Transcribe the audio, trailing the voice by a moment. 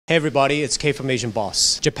Hey everybody, it's Kay from Asian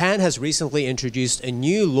Boss. Japan has recently introduced a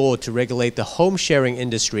new law to regulate the home sharing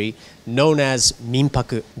industry known as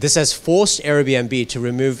minpaku. This has forced Airbnb to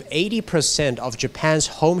remove 80% of Japan's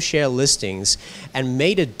home share listings and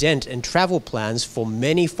made a dent in travel plans for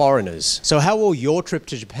many foreigners. So how will your trip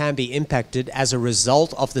to Japan be impacted as a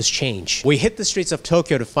result of this change? We hit the streets of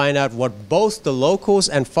Tokyo to find out what both the locals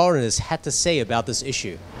and foreigners had to say about this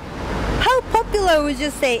issue. How popular would you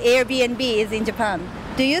say Airbnb is in Japan?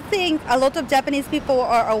 Do you think a lot of Japanese people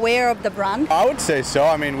are aware of the brand? I would say so.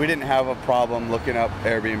 I mean, we didn't have a problem looking up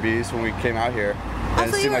Airbnbs when we came out here. And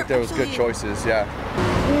it seemed like there was good choices, yeah.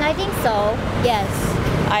 I think so, yes.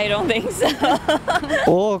 I don't think so.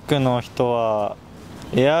 多くの人は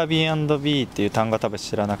Airbnb っていう単語は多分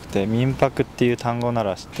知らなくて、民泊っていう単語な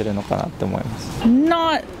ら知ってるのかなって思います。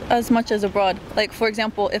 Not as much as abroad. Like for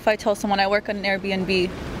example, if I tell someone I work on an Airbnb,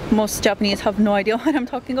 most Japanese have no idea what I'm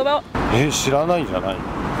talking about. 知らないんじゃない？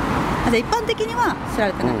一般的には知ら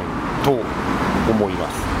れてない、と思い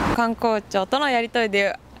ます。観光庁とのやり取り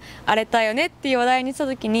で荒れたよねっていう話題にした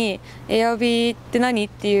時に Airbnb って何っ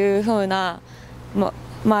ていう風な、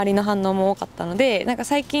周りの反応も多かったので、なんか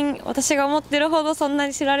最近私が思ってるほどそんな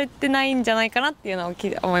に知られてないんじゃないかなっていうのを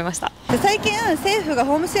思いました。で最近政府が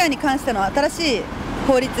ホームシェアに関しての新しい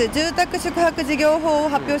法律、住宅宿泊事業法を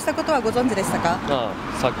発表したことはご存知でしたか？は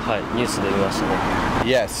い、ニュースで見ましたね。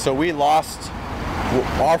Yes, so we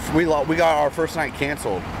got our first night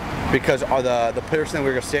canceled because the person that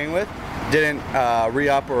we were staying with didn't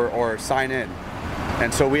re-up or sign in.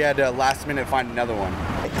 And so we had to last minute find another one.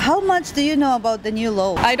 How much do you know about the new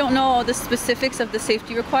law? I don't know the specifics of the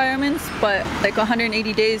safety requirements, but like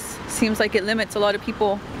 180 days seems like it limits a lot of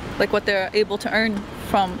people, like what they're able to earn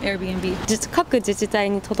from Airbnb. 各自治体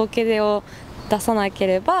に届け出を出さなけ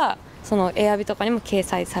れば、その Airbnb とかにも掲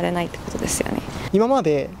載されないってことですよね。今ま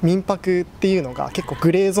で民泊っていうのが結構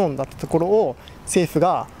グレーゾーンだったところを政府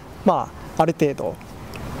がある程度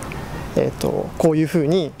こういうふう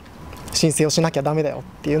に申請をしなきゃダメだよ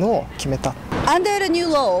っていうのを決めた。Under the new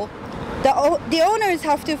law, the owners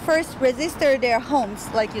have to first register their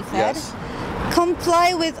homes, like you said, Yes.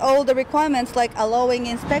 comply with all the requirements like allowing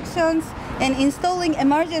inspections and installing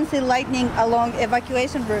emergency lighting along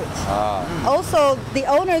evacuation routes. Also, the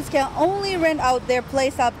owners can only rent out their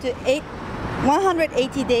place up to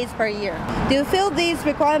 180 days per year. Do you feel these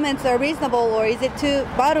requirements are reasonable, or is it too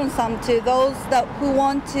burdensome to those who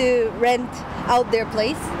want to rent out their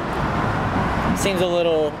place? Seems a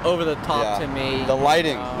little over the top to me. The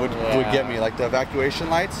lighting would get me, like the evacuation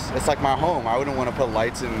lights. It's like my home. I wouldn't want to put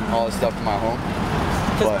lights and all this stuff in my home.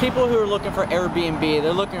 Because people who are looking for Airbnb,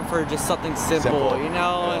 they're looking for just something simple, you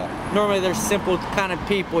know? Yeah. And normally they're simple kind of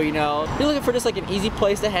people, you know? You're looking for just like an easy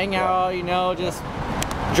place to hang out, you know? Just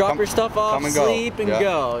drop your stuff off, sleep and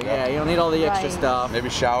go. Yeah, you don't need all the extra stuff. Maybe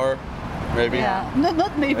shower. Maybe. Yeah,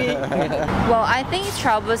 not maybe. Well, I think it's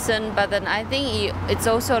troublesome, but then I think it's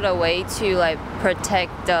also the way to like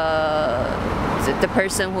protect the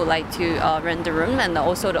person who like to rent the room and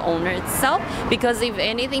also the owner itself. Because if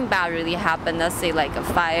anything bad really happened, let's say like a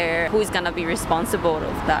fire, who is gonna be responsible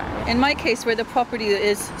of that? In my case, where the property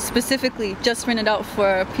is specifically just rented out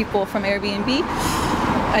for people from Airbnb,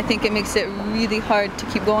 I think it makes it really hard to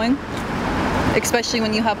keep going. Especially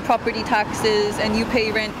when you have property taxes and you pay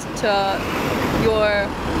rent to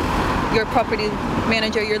your property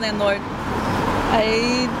manager, your landlord.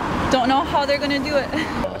 I don't know how they're gonna do it.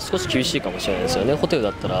 少し厳しいかもしれないですよね。ホテル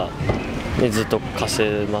だったら、ね、ずっと貸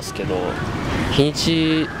せますけど、日に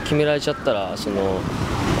ち決められちゃったら、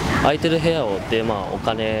空いてる部屋をでお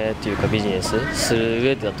金というかビジネスする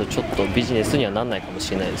上だとちょっとビジネスにはならないかも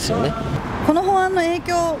しれないですよね。この法案の影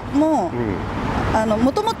響も、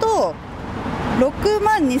もともと6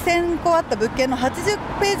万2000個あった物件の80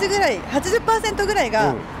ページぐらい、80% ぐらい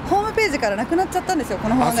がホームページからなくなっちゃったんですよ、こ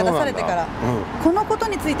の法案が出されてから。このこと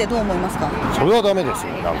についてどう思いますか？それはダメです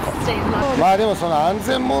よ、なんか。でもその安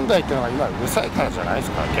全問題っていうのが今うるさいからじゃないで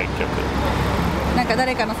すか、結局。なんか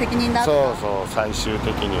誰かの責任だとか。そう、最終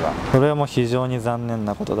的には。それはもう非常に残念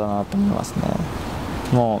なことだなと思いますね。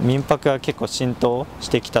もう民泊が結構浸透し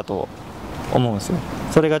てきたと思うんですよ。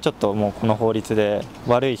それがちょっともうこの法律で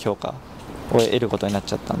悪い評価を得ることになっ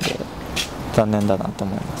ちゃったんで残念だなと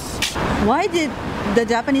思います。 Why did the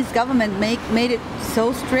Japanese government made it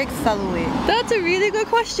so strict suddenly? That's a really good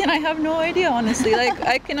question. I have no idea, honestly. Like,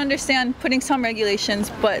 I can understand putting some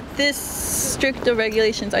regulations, but this stricter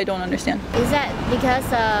regulations, I don't understand. Is that because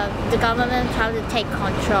the government tries to take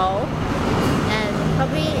control, and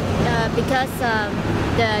probably because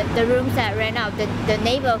the rooms that rent out, the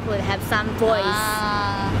neighborhood have some voice.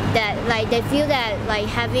 that like they feel that like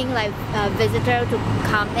having like a visitor to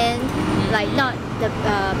come in, like not the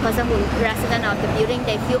person who resident of the building,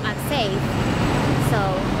 they feel unsafe. So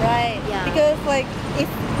Right. yeah. Because like if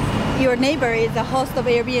your neighbor is a host of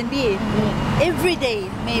Airbnb, every day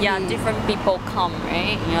maybe. Yeah, different people come,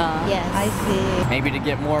 right? Yeah. Yes. I see. Maybe to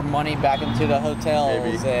get more money back into the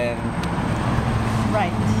hotels Maybe. and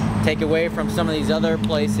Right. take away from some of these other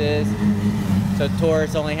places. So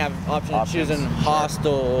tourists only have options of choosing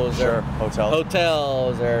hostels or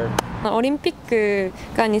hotels or オリンピック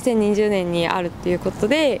が2020年にあるっていうこと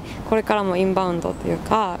で、これからもインバウンドという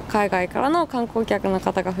か海外からの観光客の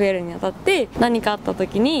方が増えるにあたって、何かあった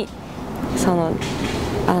時に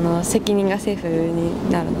責任が政府に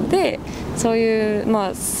なるので、そういう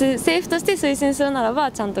政府として推薦するなら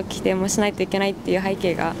ばちゃんと規定もしないといけないっていう背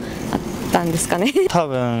景があったんですかね。多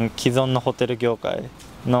分既存のホテル業界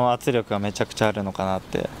の圧力がめちゃくちゃあるのかなっ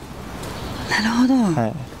て。なるほど。は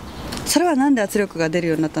い。それはなんで圧力が出る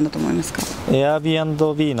ようになったんだと思いますか。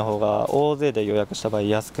Airbnb の方が大勢で予約した場合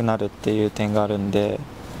安くなるっていう点があるんで、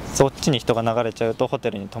そっちに人が流れちゃうとホ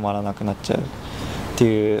テルに泊まらなくなっちゃうって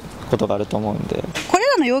いうことがあると思うんで。これ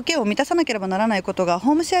らの要件を満たさなければならないことが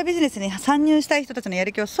ホームシェアビジネスに参入したい人たちのや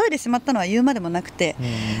る気を削いでしまったのは言うまでもなくて、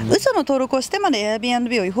嘘の登録をしてまで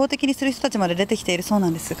Airbnb を違法的にする人たちまで出てきているそうな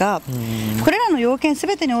んですが、これらの要件す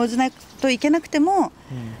べてに応じないといけなくても、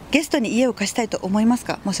ゲストに家を貸したいと思います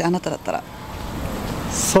か、もしあなただったら。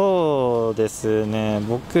そうですね、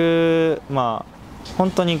僕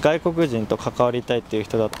本当に外国人と関わりたいっていう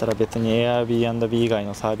人だったら別に Airbnb 以外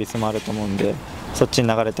のサービスもあると思うんで、そっちに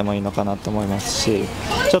流れてもいいのかなと思いますし、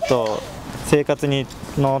ちょっと生活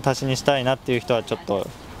の足しにしたいなっていう人はちょっと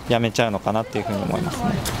やめちゃうのかなっていうふうに思います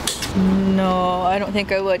ね。No, I don't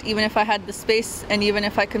think I would. Even if I had the space and even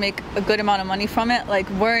if I could make a good amount of money from it, like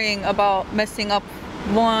worrying about messing up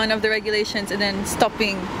one of the regulations and then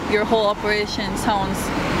stopping your whole operation sounds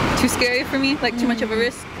too scary for me, like too much of a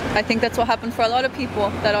risk. I think that's what happened for a lot of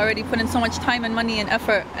people that already put in so much time and money and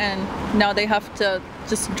effort and now they have to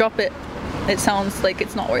just drop it. It sounds like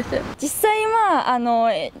it's not worth it. 実際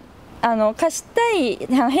貸したい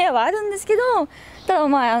部屋はあるんですけど、た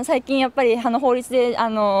だ最近やっぱり法律でち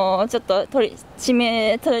ょっと取り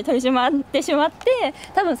締まってしまって、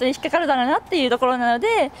多分それに引っかかるだろうなっていうところなの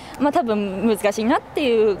で、多分難しいなって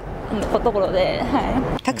いうところで、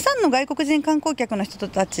はい。たくさんの外国人観光客の人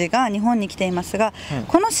たちが日本に来ていますが、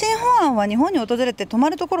この新法案は日本に訪れて泊ま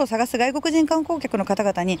るところを探す外国人観光客の方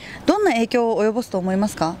々にどんな影響を及ぼすと思いま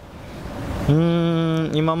すか？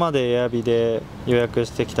今までエアビで予約し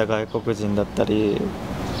てきた外国人だったりっ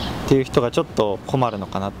ていう人がちょっと困るの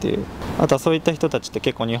かなっていう。あとはそういった人たちって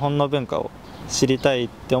結構日本の文化を知りたいっ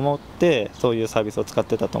て思ってそういうサービスを使っ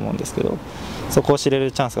てたと思うんですけど、そこを知れ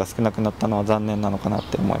るチャンスが少なくなったのは残念なのかなっ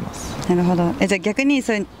て思います。なるほど。じゃあ逆に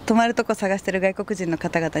そういう泊まるとこ探してる外国人の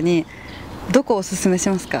方々にどこをおすすめし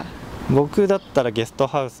ますか？僕だったらゲスト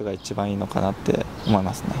ハウスが一番いいのかなって思い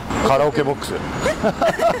ますね。カラオケボックス。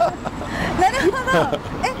なるほど。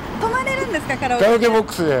泊まれるんですか、カラオケ？カラオケボッ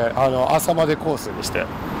クスで朝までコースにして。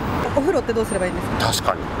お風呂ってどうすればいいんですか？確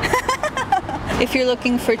かに。If you're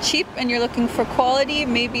looking for cheap and you're looking for quality,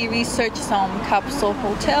 maybe research some capsule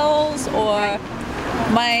hotels, or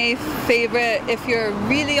my favorite if you're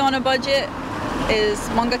really on a budget is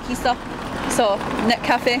manga kisa, so net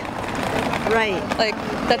cafe. Right. Like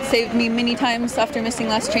that saved me many times after missing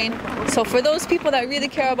last train. So for those people that really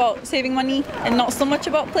care about saving money and not so much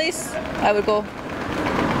about place, I would go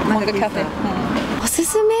manga cafe. おす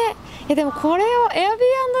すめ。でもこれを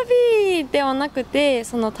Airbnb ではなくて、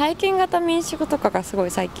その体験型民宿とかがすご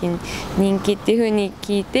い最近人気っていう風に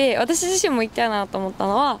聞いて、私自身も行きたいなと思った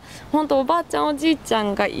のは、本当おばあちゃんおじいちゃ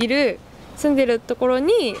んが住んでるところ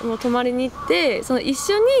にもう泊まりに行って、一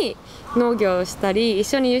緒に農業をしたり一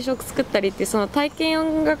緒に夕食作ったりっていうその体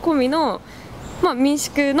験が込みの、民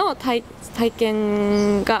宿の体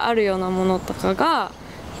験があるようなものとかが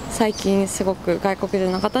最近すごく外国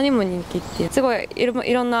人の方にも人気っていう、すごいい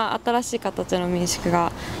ろんな新しい形の民宿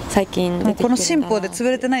が最近出てきてるんだな。この新法で潰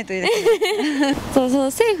れてないといいですね。そう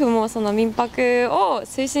政府もその民泊を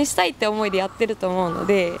推進したいって思いでやってると思うの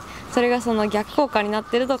で、それがその逆効果になっ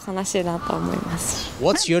てると悲しいなと思います。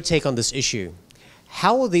What's your take on this issue?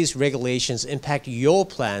 How will these regulations impact your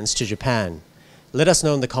plans to Japan? Let us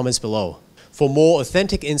know in the comments below. For more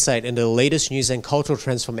authentic insight into the latest news and cultural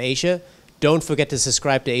trends from Asia, don't forget to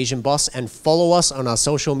subscribe to Asian Boss and follow us on our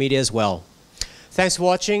social media as well. Thanks for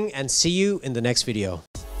watching and see you in the next video.